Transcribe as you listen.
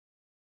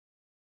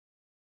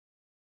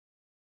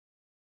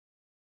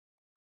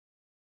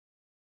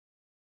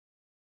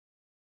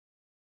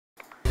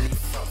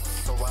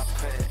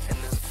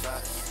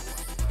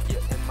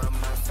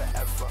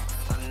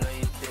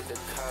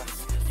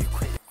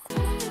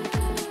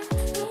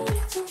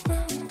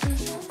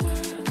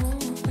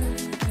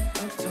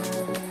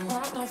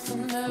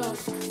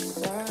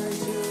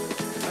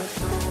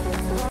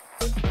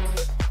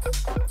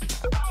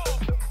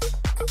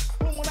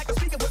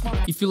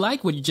If you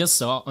like what you just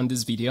saw on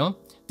this video,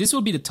 this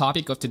will be the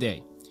topic of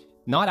today.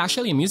 Not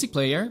actually a music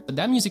player, but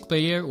that music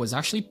player was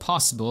actually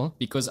possible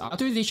because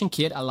Authorization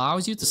Kit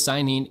allows you to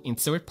sign in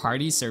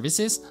third-party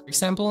services, for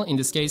example, in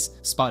this case,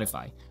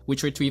 Spotify,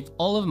 which retrieved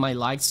all of my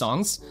liked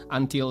songs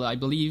until I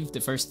believe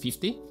the first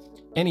 50,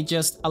 and it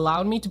just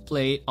allowed me to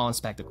play it on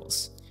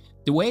Spectacles.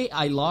 The way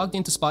I logged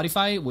into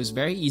Spotify was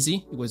very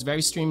easy, it was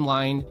very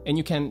streamlined, and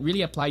you can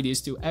really apply this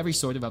to every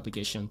sort of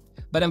application.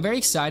 But I'm very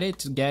excited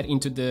to get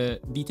into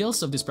the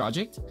details of this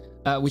project,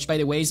 which by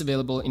the way is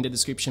available in the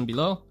description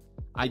below.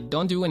 I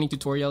don't do any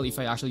tutorial if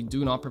I actually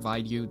do not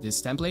provide you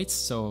these templates,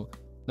 so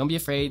don't be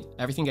afraid.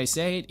 Everything I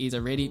say is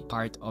already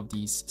part of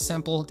this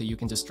sample that you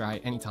can just try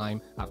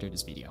anytime after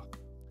this video.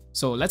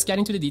 So let's get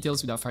into the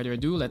details without further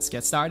ado. Let's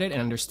get started and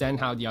understand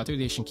how the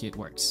Authorization Kit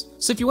works.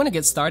 So if you want to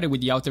get started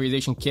with the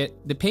Authorization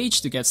Kit, the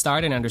page to get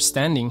started and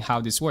understanding how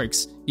this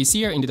works is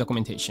here in the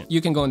documentation. You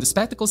can go in the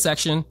Spectacles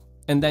section,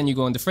 and then you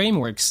go in the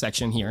Frameworks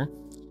section here,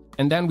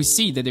 and then we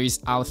see that there is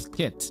Auth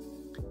Kit.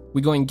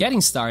 We go in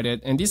Getting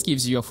Started, and this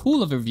gives you a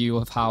full overview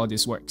of how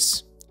this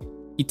works.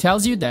 It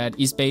tells you that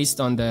it's based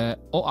on the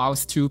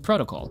OAuth 2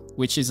 protocol,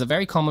 which is a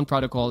very common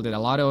protocol that a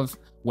lot of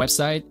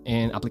website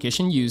and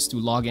application use to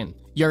log in.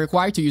 You're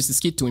required to use this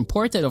kit to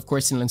import it, of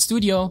course, in Lens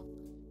Studio,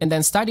 and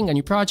then starting a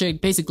new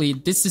project, basically,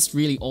 this is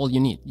really all you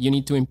need. You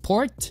need to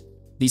import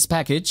this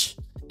package,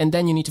 and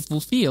then you need to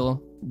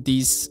fulfill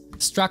this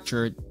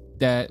structure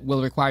that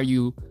will require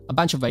you a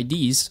bunch of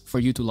IDs for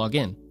you to log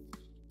in.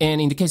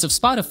 And in the case of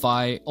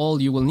Spotify,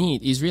 all you will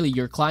need is really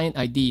your client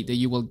ID that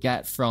you will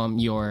get from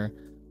your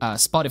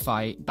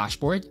Spotify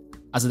dashboard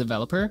as a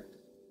developer.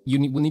 You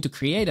will need to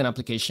create an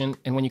application,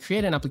 and when you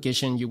create an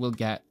application, you will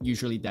get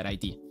usually that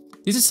ID.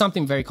 This is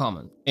something very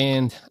common,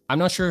 and I'm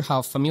not sure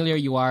how familiar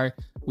you are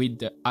with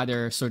the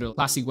other sort of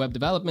classic web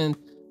development,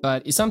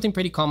 but it's something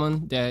pretty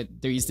common that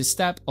there is this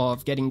step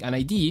of getting an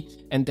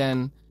ID, and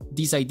then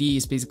this ID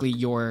is basically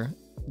your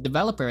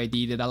developer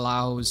ID that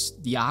allows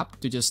the app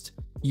to just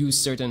use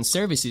certain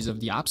services of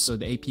the app, so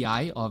the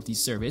API of the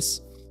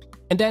service.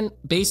 And then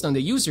based on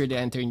the user that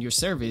enter in your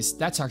service,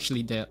 that's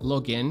actually the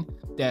login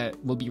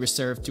that will be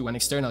reserved to an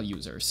external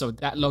user. So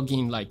that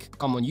login, like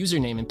common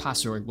username and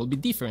password, will be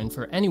different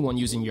for anyone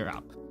using your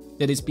app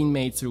that is being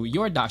made through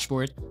your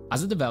dashboard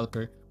as a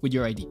developer with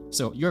your ID.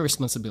 So your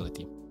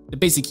responsibility. The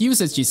basic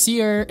usage is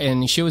here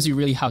and it shows you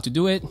really how to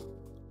do it.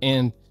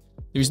 And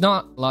there's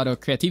not a lot of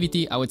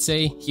creativity, I would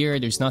say. Here,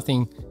 there's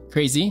nothing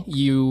crazy.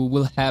 You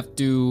will have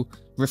to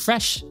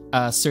refresh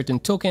a certain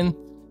token,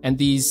 and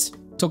this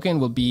token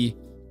will be,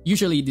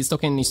 usually this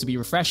token needs to be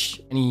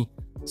refreshed any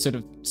sort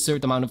of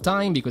certain amount of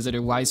time, because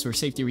otherwise for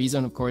safety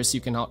reason, of course,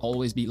 you cannot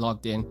always be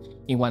logged in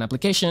one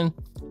application.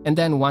 And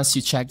then once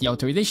you check the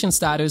authorization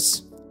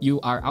status, you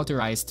are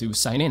authorized to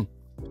sign in.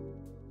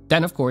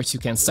 Then of course you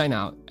can sign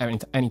out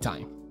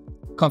anytime.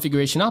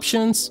 Configuration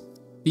options,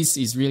 this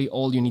is really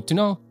all you need to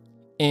know.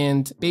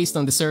 And based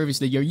on the service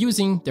that you're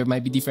using, there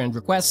might be different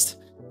requests.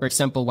 For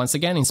example, once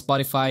again, in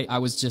Spotify, I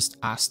was just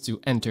asked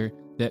to enter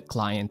the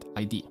client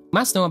ID.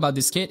 Must know about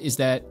this kit is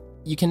that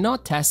you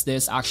cannot test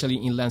this actually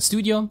in Lens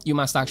Studio. You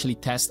must actually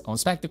test on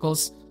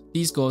Spectacles.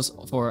 This goes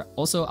for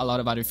also a lot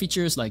of other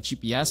features like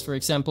GPS, for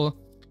example.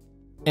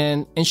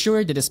 And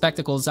ensure that the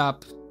Spectacles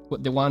app,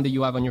 the one that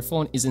you have on your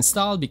phone, is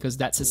installed, because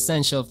that's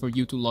essential for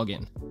you to log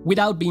in.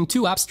 Without being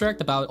too abstract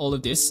about all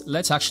of this,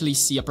 let's actually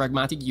see a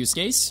pragmatic use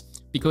case,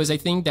 because I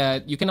think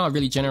that you cannot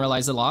really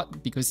generalize a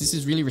lot, because this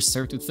is really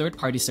reserved to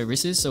third-party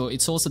services, so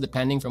it's also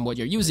depending from what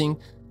you're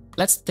using.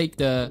 Let's take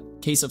the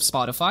case of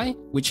Spotify,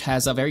 which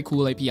has a very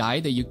cool API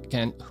that you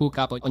can hook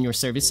up on your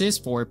services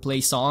for play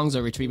songs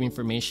or retrieve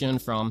information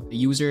from the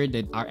user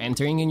that are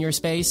entering in your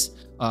space.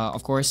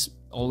 Of course,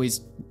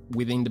 always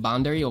within the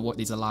boundary of what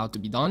is allowed to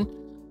be done.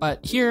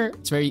 But here,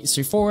 it's very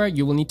straightforward.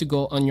 You will need to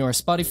go on your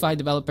Spotify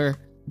developer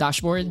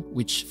dashboard,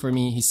 which for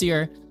me is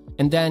here,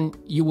 and then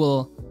you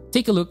will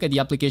take a look at the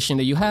application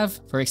that you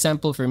have. For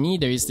example, for me,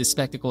 there is this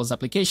Spectacles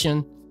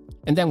application.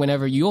 And then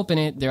whenever you open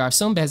it, there are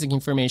some basic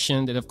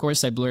information that of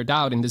course I blurred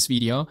out in this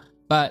video,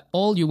 but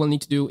all you will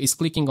need to do is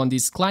clicking on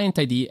this client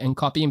ID and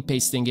copy and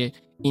pasting it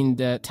in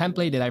the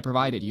template that I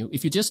provided you.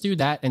 If you just do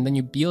that and then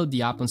you build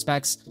the app on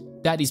Specs,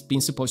 that is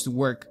being supposed to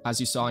work as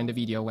you saw in the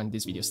video when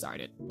this video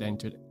started,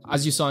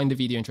 as you saw in the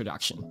video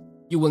introduction.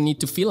 You will need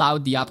to fill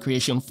out the app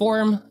creation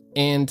form.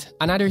 And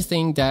another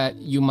thing that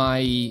you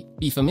might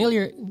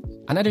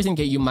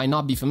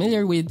not be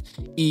familiar with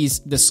is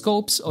the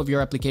scopes of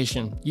your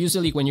application.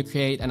 Usually when you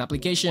create an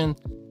application,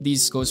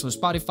 this goes for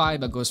Spotify,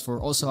 but goes for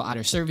also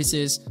other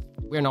services.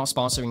 We're not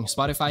sponsoring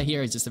Spotify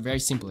here. It's just a very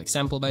simple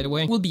example, by the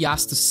way. We'll be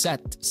asked to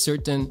set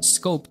certain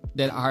scope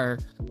that are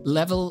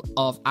level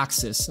of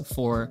access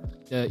for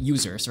the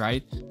users,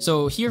 right?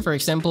 So here, for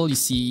example, you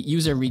see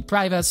user read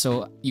private,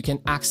 so you can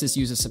access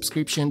user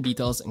subscription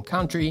details and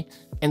country,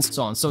 and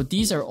so on. So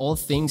these are all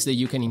things that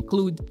you can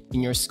include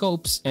in your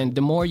scopes. And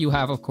the more you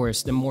have, of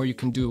course, the more you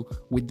can do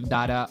with the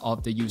data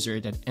of the user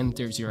that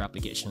enters your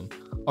application.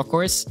 Of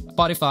course,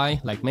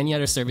 Spotify, like many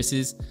other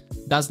services,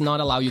 does not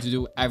allow you to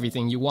do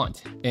everything you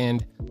want.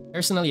 And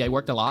Personally, I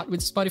worked a lot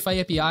with Spotify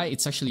API.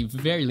 It's actually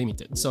very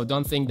limited. So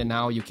don't think that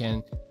now you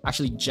can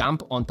actually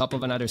jump on top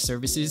of another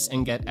services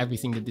and get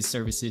everything that this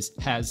services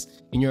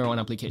has in your own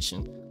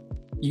application.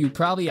 You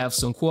probably have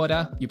some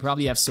quota, you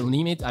probably have some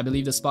limit. I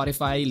believe the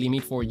Spotify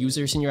limit for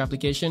users in your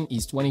application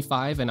is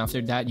 25, and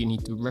after that you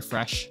need to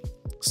refresh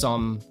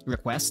some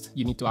request.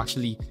 You need to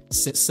actually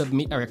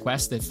submit a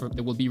request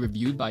that will be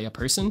reviewed by a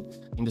person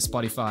in the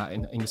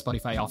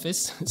Spotify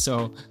office.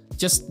 So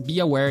just be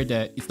aware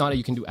that it's not that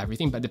you can do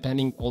everything, but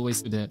depending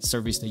always on the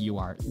service that you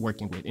are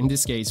working with. In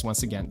this case,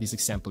 once again, this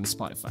example in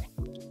Spotify.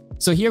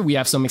 So here we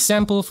have some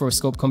example for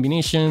scope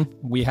combination.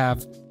 We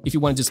have, if you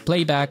want to just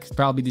play back,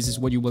 probably this is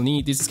what you will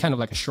need. This is kind of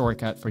like a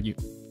shortcut for you.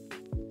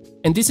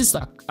 And this is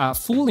a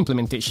full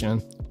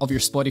implementation of your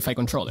Spotify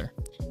controller.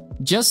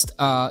 Just,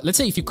 let's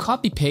say if you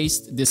copy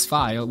paste this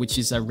file, which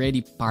is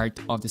already part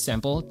of the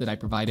sample that I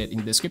provided in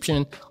the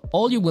description,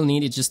 all you will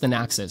need is just an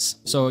access.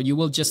 So you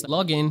will just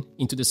log in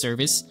into the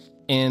service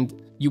and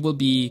you will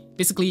be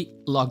basically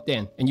logged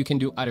in and you can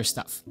do other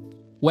stuff.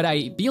 What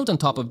I built on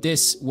top of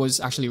this was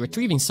actually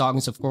retrieving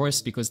songs, of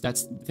course, because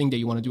that's the thing that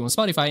you want to do on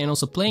Spotify, and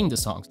also playing the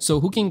songs.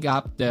 So hooking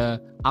up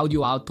the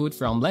audio output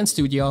from Lens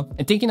Studio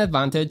and taking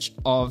advantage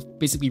of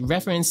basically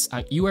reference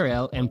a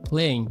URL and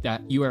playing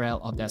that URL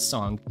of that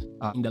song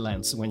in the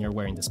lens when you're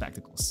wearing the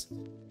spectacles.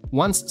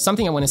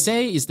 Something I want to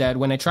say is that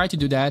when I tried to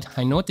do that,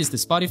 I noticed that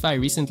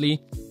Spotify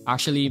recently,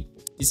 actually,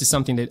 this is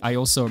something that I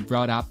also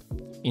brought up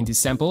in these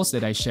samples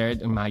that I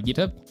shared on my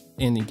GitHub,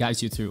 and it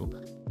guides you through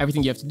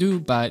everything you have to do,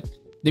 but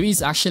there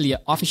is actually an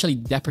officially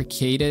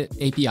deprecated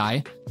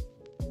API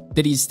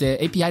that is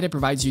the API that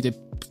provides you the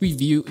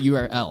preview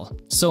URL.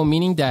 So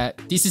meaning that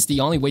this is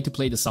the only way to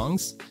play the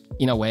songs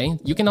in a way.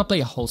 You cannot play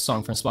a whole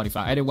song from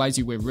Spotify, otherwise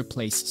you will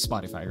replace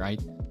Spotify, right?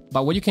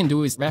 But what you can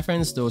do is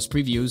reference those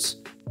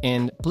previews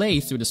and play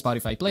through the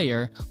Spotify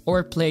player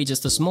or play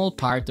just a small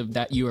part of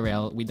that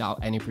URL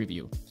without any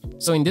preview.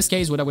 So in this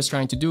case, what I was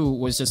trying to do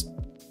was just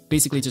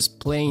basically just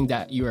playing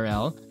that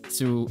URL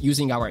through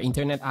using our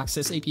internet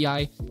access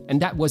API, and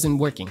that wasn't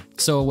working.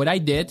 So what I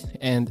did,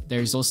 and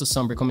there's also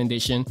some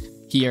recommendation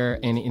here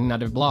and in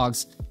other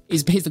blogs,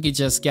 is basically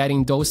just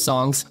getting those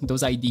songs,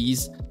 those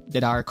IDs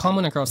that are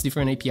common across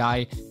different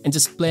API and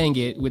just playing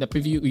it with a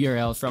preview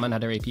URL from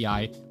another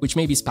API, which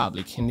maybe is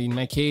public. And in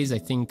my case, I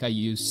think I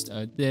used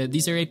the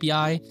Deezer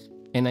API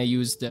and I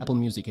used the Apple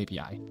Music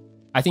API.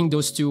 I think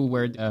those two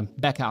were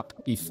backup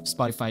if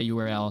Spotify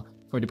URL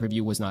for the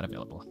preview was not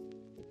available.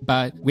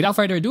 But without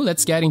further ado,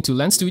 let's get into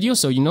Lens Studio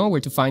so you know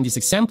where to find these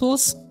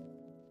examples.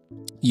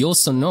 You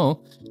also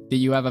know that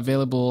you have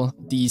available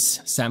these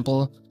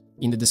sample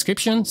in the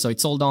description, so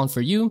it's all down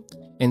for you.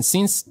 And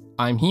since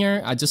I'm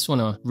here, I just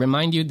want to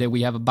remind you that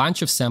we have a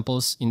bunch of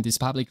samples in this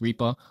public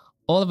repo,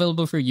 all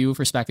available for you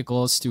for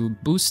spectacles to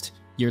boost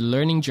your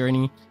learning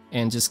journey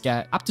and just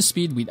get up to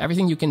speed with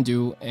everything you can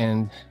do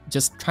and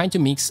just trying to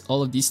mix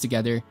all of these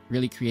together,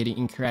 really creating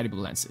incredible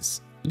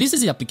lenses. This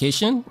is the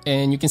application,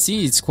 and you can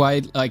see it's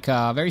quite like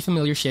a very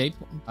familiar shape.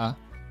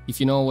 If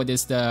you know what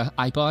is the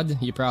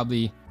iPod, you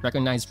probably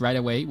recognize right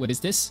away what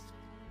is this.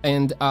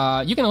 And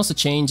you can also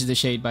change the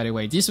shade, by the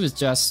way. This was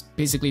just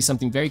basically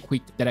something very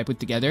quick that I put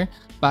together,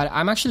 but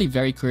I'm actually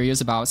very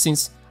curious about,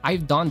 since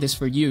I've done this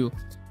for you,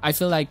 I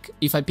feel like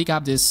if I pick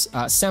up this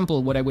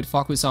sample, what I would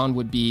focus on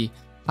would be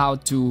how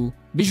to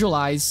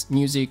visualize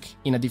music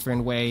in a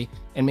different way,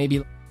 and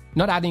maybe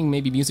not adding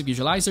maybe music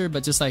visualizer,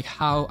 but just like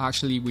how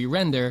actually we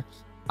render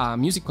a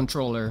music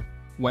controller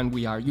when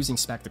we are using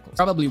spectacles.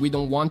 Probably we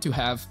don't want to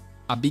have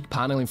a big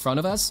panel in front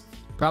of us.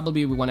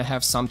 Probably we want to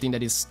have something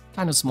that is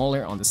kind of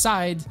smaller on the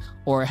side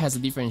or has a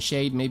different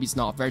shade. Maybe it's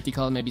not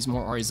vertical, maybe it's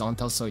more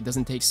horizontal, so it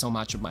doesn't take so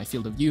much of my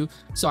field of view.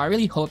 So I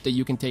really hope that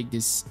you can take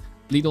these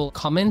little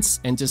comments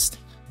and just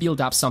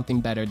build up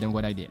something better than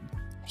what I did.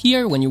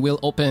 Here, when you will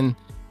open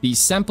the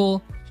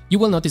sample, you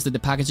will notice that the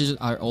packages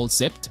are all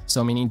zipped,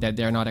 so meaning that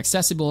they're not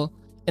accessible.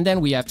 And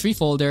then we have three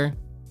folders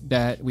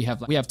that we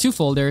have two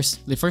folders.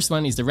 The first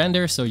one is the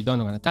render, so you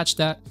don't want to touch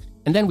that.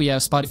 And then we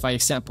have Spotify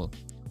example.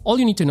 All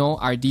you need to know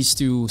are these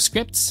two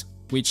scripts,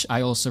 which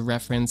I also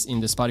reference in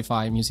the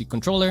Spotify music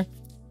controller.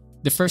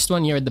 The first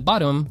one here at the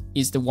bottom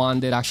is the one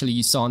that actually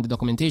you saw in the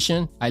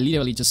documentation. I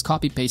literally just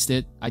copy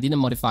pasted. I didn't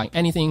modify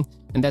anything.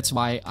 And that's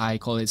why I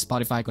call it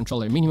Spotify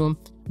controller minimum,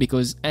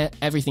 because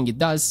everything it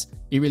does,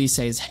 it really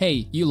says,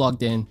 hey, you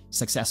logged in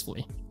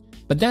successfully.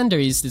 But then there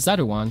is this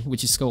other one,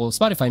 which is called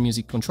Spotify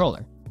music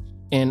controller.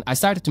 And I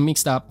started to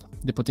mix up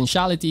the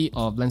potentiality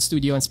of Lens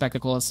Studio and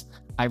spectacles.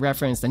 I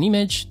referenced an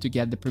image to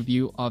get the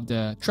preview of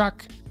the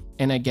track,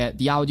 and I get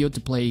the audio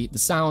to play the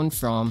sound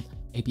from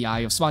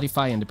API of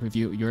Spotify and the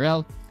preview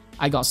URL.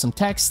 I got some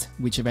text,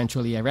 which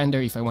eventually I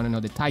render if I want to know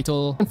the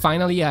title. And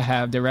finally, I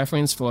have the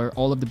reference for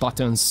all of the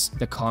buttons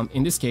that come,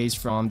 in this case,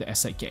 from the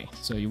SIK.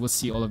 So you will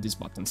see all of these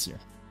buttons here.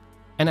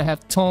 And I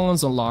have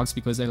tons of logs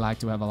because I like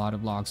to have a lot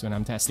of logs when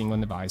I'm testing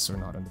on device or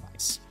not on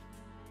device.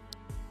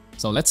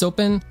 So let's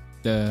open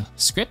the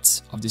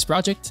scripts of this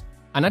project.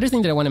 Another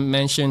thing that I want to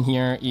mention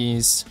here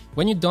is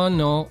when you don't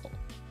know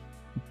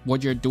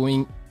what you're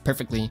doing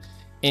perfectly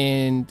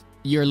and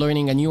you're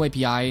learning a new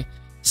API,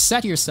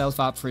 set yourself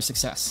up for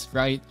success,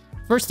 right?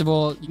 First of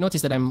all, you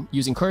notice that I'm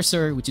using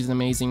Cursor, which is an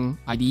amazing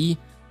IDE,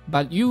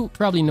 but you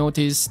probably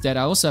noticed that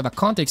I also have a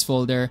context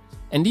folder,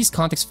 and this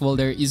context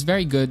folder is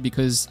very good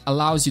because it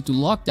allows you to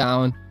lock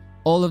down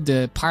all of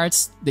the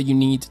parts that you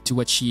need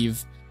to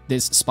achieve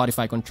this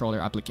Spotify controller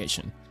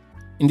application.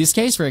 In this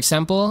case, for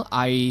example,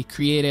 I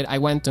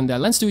went on the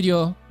Lens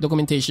Studio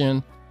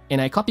documentation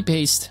and I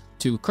copy-paste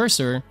to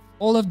Cursor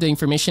all of the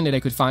information that I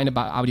could find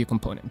about audio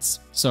components.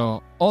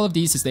 So all of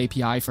these is the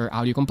API for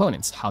audio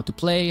components, how to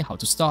play, how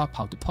to stop,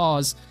 how to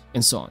pause,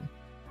 and so on.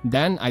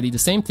 Then I did the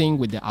same thing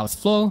with the Auth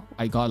flow.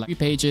 I got like 3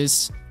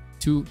 pages,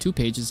 two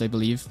pages, I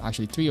believe,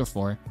 actually 3 or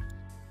 4.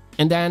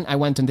 And then I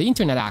went on the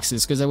internet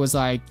access because I was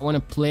like, I want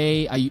to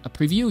play a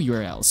preview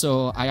URL.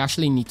 So I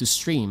actually need to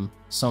stream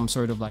some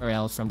sort of like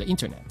URL from the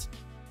internet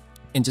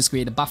and just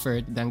create a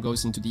buffer that then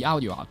goes into the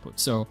audio output.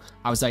 So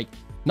I was like,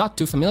 not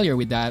too familiar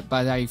with that,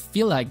 but I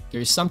feel like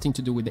there's something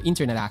to do with the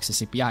internet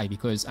access API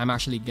because I'm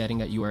actually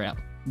getting a URL.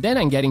 Then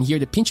I'm getting here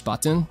the pinch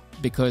button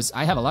because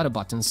I have a lot of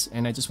buttons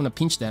and I just want to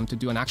pinch them to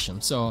do an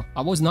action. So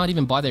I was not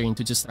even bothering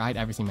to just write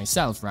everything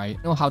myself, right?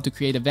 I know how to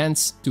create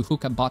events to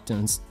hook up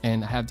buttons,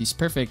 and I have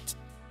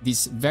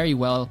this very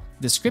well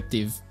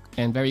descriptive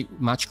and very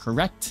much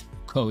correct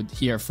code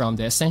here from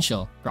the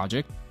Essential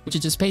project, which I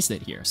just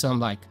pasted here. So I'm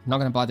like, not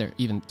gonna bother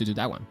even to do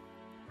that one.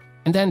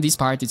 And then this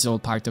part is all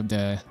part of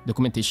the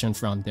documentation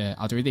from the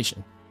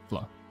authorization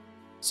flow.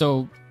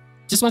 So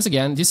just once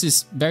again, this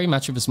is very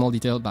much of a small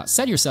detail, but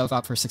set yourself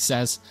up for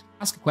success,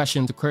 ask a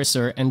question to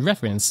Cursor and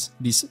reference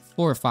these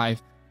 4 or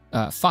 5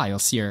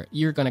 files here.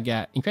 You're gonna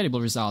get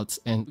incredible results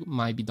and it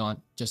might be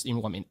done just in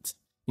 1 minute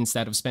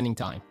instead of spending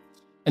time.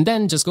 And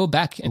then just go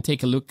back and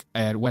take a look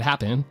at what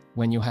happened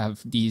when you have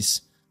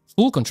these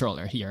full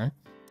controller here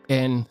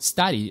and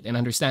study and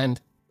understand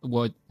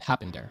what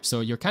happened there.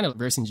 So you're kind of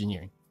reverse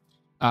engineering.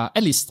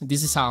 At least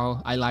this is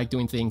how I like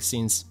doing things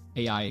since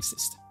AI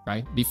exists,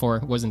 right? Before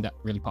wasn't that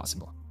really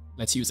possible.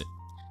 Let's use it.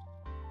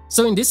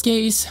 So in this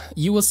case,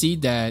 you will see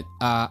that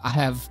I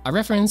have a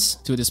reference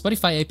to the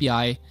Spotify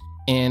API,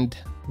 and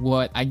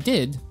what I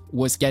did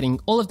was getting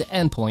all of the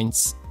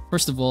endpoints,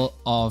 first of all,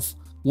 of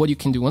what you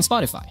can do on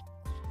Spotify.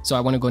 So I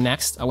want to go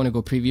next, I want to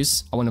go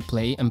previous, I want to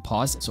play and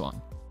pause and so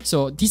on.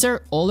 So these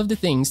are all of the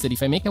things that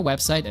if I make a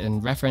website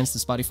and reference the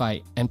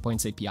Spotify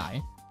endpoints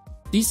API,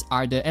 these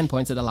are the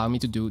endpoints that allow me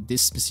to do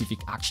these specific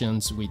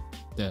actions with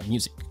the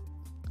music.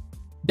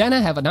 Then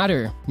I have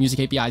another music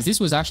APIs. This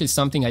was actually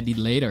something I did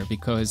later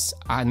because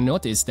I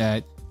noticed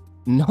that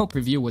no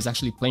preview was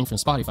actually playing from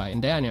Spotify.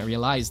 And then I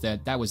realized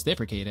that that was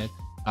deprecated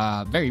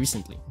very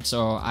recently.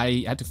 So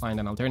I had to find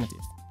an alternative.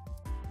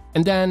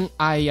 And then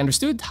I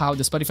understood how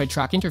the Spotify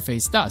track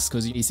interface does,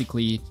 because you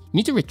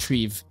need to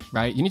retrieve,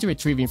 right? You need to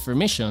retrieve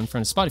information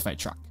from the Spotify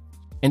track.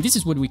 And this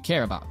is what we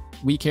care about.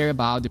 We care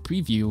about the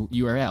preview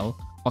URL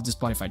of the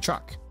Spotify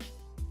track.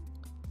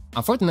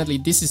 Unfortunately,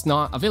 this is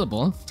not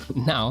available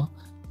now.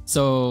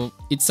 So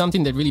it's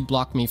something that really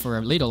blocked me for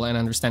a little and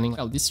understanding,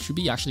 well, this should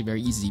be actually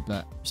very easy,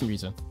 but for some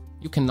reason,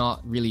 you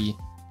cannot really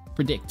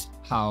predict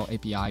how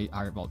API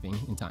are evolving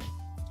in time.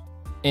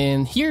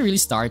 And here really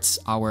starts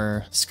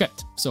our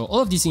script. So all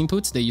of these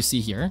inputs that you see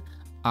here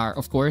are,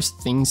 of course,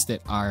 things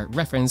that are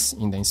referenced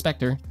in the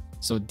inspector.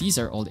 So these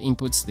are all the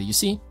inputs that you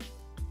see.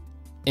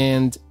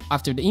 And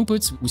after the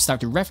inputs, we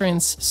start to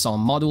reference some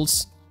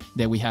modules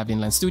that we have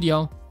in Lens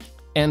Studio.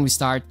 And we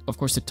start, of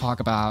course, to talk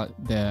about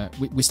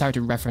we start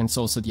to reference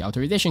also the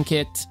Authorization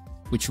Kit,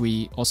 which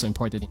we also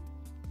imported.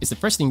 It's the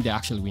first thing that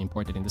actually we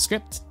imported in the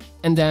script.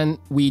 And then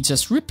we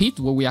just repeat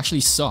what we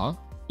actually saw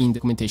in the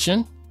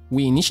documentation.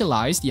 We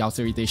initialize the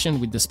authorization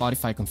with the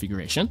Spotify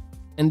configuration.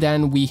 And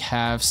then we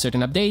have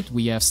certain update,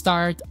 we have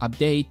start,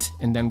 update,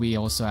 and then we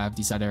also have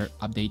this other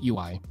update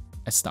UI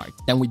as start.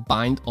 Then we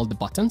bind all the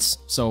buttons.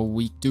 So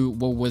we do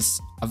what was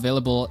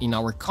available in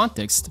our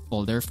context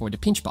folder for the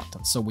pinch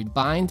button. So we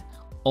bind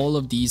all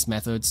of these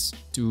methods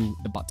to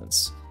the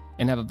buttons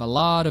and have a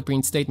lot of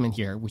print statement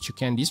here, which you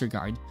can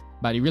disregard,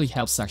 but it really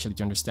helps actually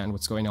to understand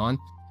what's going on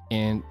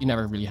and you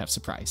never really have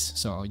surprise.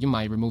 So you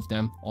might remove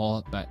them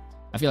all, but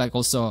I feel like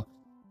also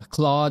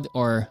Claude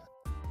or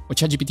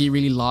ChatGPT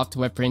really love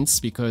to have prints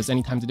because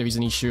anytime that there is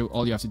an issue,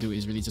 all you have to do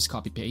is really just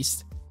copy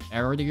paste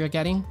error that you're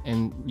getting.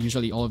 And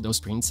usually all of those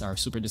prints are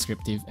super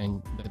descriptive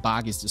and the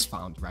bug is just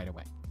found right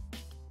away.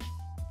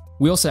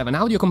 We also have an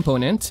audio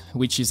component,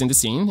 which is in the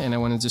scene, and I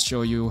want to just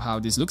show you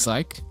how this looks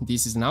like.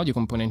 This is an audio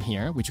component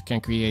here, which you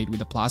can create with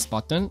a plus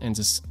button, and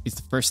this is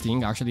the first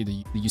thing actually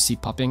that you see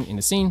popping in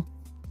the scene,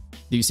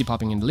 that you see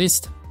popping in the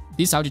list.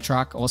 This audio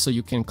track also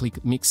you can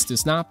click mix to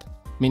snap,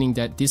 meaning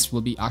that this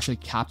will be actually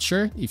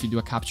captured if you do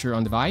a capture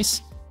on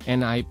device,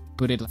 and I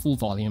put it at full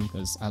volume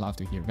because I love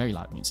to hear very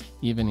loud music,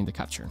 even in the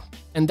capture.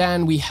 And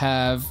then we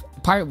have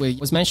part where I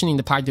was mentioning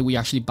the part that we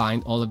actually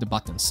bind all of the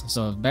buttons.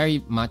 So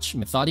very much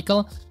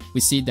methodical. We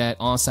see that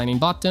on sign in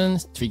button,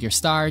 trigger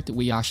start,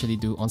 we actually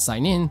do on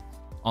sign in,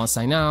 on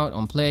sign out,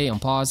 on play, on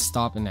pause,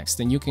 stop, and next.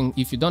 And you can,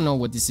 if you don't know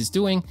what this is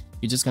doing,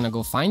 you're just gonna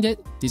go find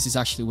it. This is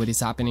actually what is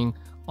happening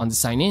on the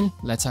sign in.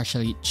 Let's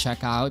actually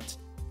check out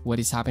what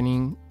is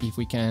happening if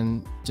we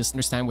can just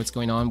understand what's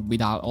going on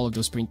without all of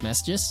those print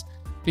messages.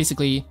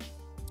 Basically,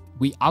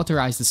 we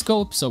authorize the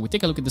scope. So we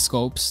take a look at the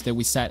scopes that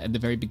we set at the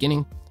very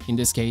beginning. In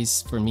this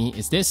case, for me,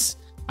 is this.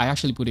 I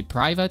actually put it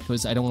private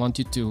because I don't want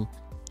you to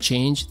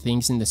change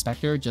things in the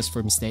inspector just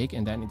for mistake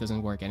and then it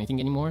doesn't work anything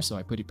anymore. So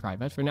I put it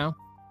private for now.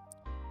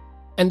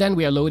 And then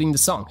we are loading the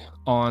song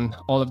on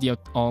all of the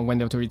when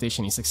the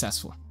authorization is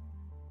successful.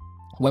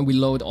 When we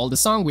load all the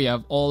song, we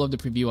have all of the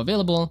preview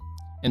available,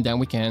 and then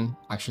we can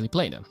actually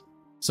play them.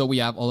 So we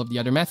have all of the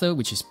other method,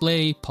 which is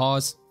play,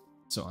 pause,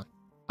 so on.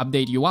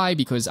 Update UI,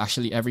 because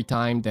actually every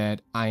time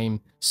that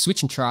I'm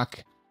switching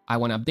track, I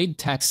want to update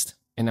text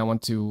and I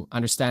want to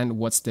understand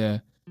what's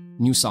the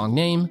new song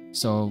name.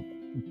 So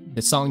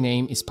the song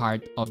name is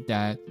part of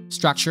that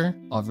structure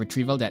of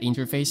retrieval, that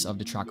interface of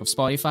the track of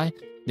Spotify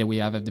that we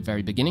have at the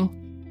very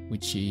beginning,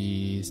 which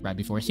is right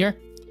before here.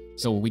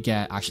 So we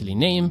get actually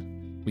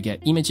name, we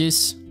get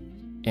images,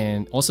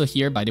 and also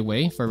here, by the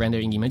way, for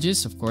rendering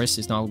images, of course,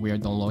 it's not we are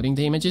downloading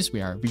the images,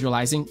 we are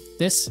visualizing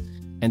this.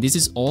 And this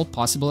is all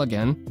possible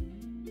again.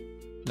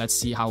 Let's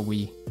see how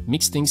we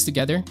mix things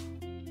together.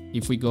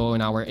 If we go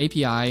on our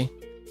API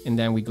and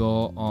then we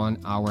go on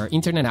our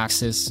internet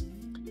access,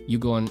 you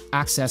go on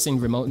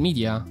accessing remote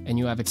media and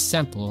you have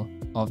example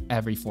of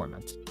every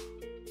format.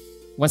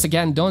 Once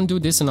again, don't do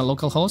this on a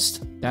local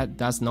host. That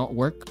does not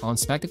work on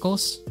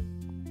Spectacles.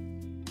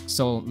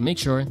 So make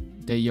sure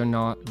that you're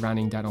not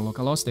running that on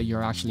localhost, that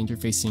you're actually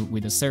interfacing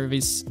with a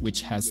service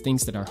which has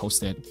things that are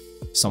hosted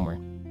somewhere.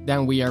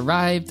 Then we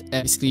arrived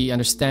at basically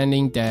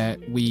understanding that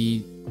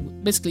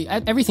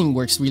everything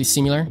works really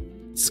similar.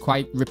 It's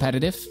quite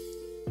repetitive.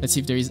 Let's see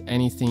if there is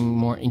anything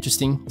more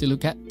interesting to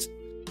look at.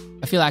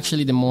 I feel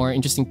actually the more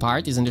interesting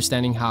part is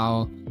understanding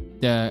how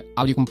the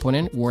audio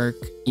component work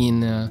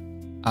in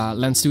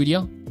Lens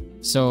Studio.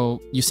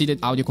 So you see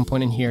that audio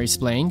component here is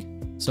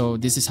playing. So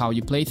this is how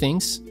you play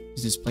things.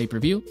 This is play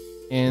preview.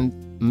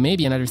 And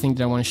maybe another thing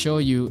that I want to show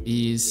you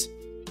is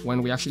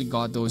when we actually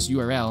got those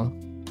URL.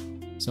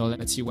 So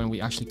let's see when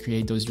we actually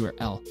create those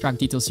URL. Track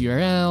details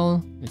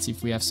URL. Let's see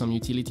if we have some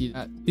utility.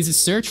 This is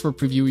search for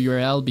preview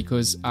URL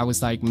because I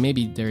was like,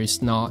 maybe there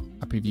is not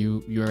a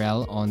preview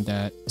URL on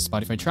the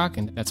Spotify track.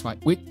 And that's why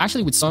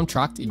actually with some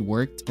track it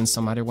worked and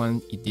some other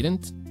one it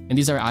didn't. And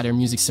these are other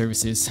music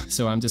services.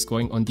 So I'm just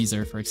going on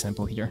Deezer, for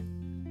example, here.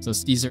 So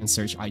Deezer and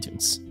search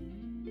iTunes.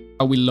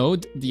 We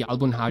load the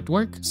album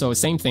artwork. So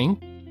same thing,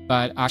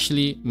 but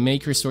actually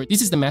make resource.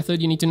 This is the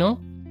method you need to know,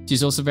 which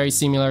is also very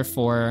similar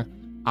for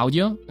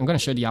audio. I'm going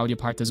to show the audio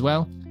part as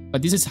well,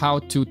 but this is how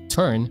to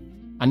turn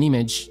an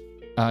image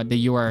that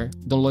you are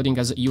downloading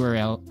as a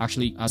URL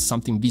actually as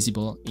something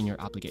visible in your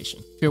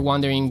application. If you're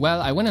wondering,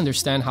 well, I want to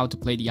understand how to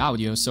play the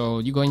audio. So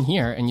you go in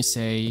here and you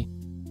say,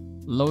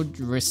 load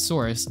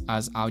resource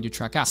as audio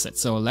track asset.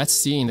 So let's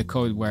see in the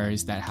code where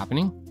is that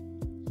happening.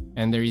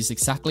 And there is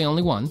exactly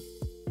only one.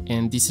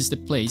 And this is the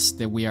place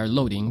that we are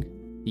loading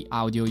the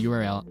audio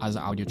URL as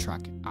audio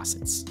track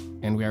assets.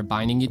 And we are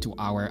binding it to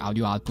our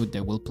audio output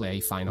that will play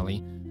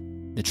finally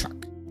the track.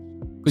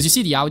 Because you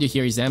see the audio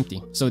here is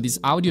empty. So this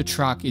audio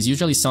track is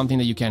usually something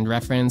that you can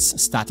reference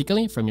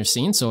statically from your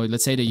scene. So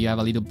let's say that you have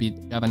a little bit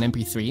of an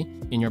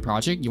MP3 in your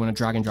project, you want to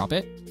drag and drop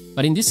it.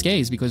 But in this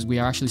case, because we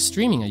are actually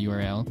streaming a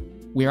URL,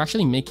 we are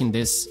actually making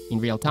this in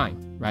real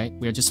time, right?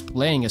 We are just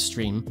playing a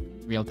stream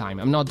real time.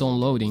 I'm not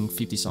downloading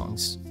 50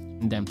 songs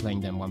and then playing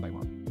them one by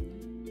one.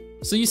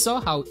 So you saw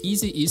how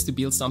easy it is to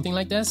build something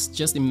like this.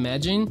 Just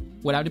imagine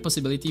without the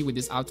possibility with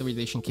this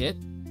authorization kit.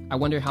 I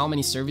wonder how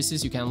many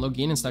services you can log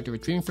in and start to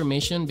retrieve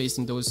information based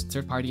on those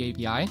third-party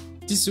API.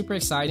 This is super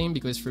exciting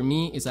because for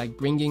me, it's like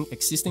bringing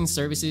existing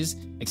services,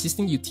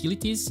 existing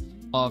utilities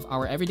of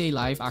our everyday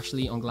life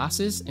actually on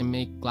glasses and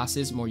make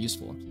glasses more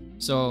useful.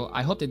 So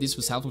I hope that this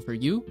was helpful for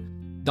you.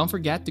 Don't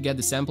forget to get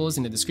the samples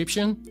in the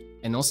description.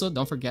 And also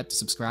don't forget to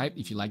subscribe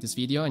if you like this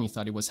video and you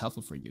thought it was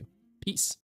helpful for you. Peace.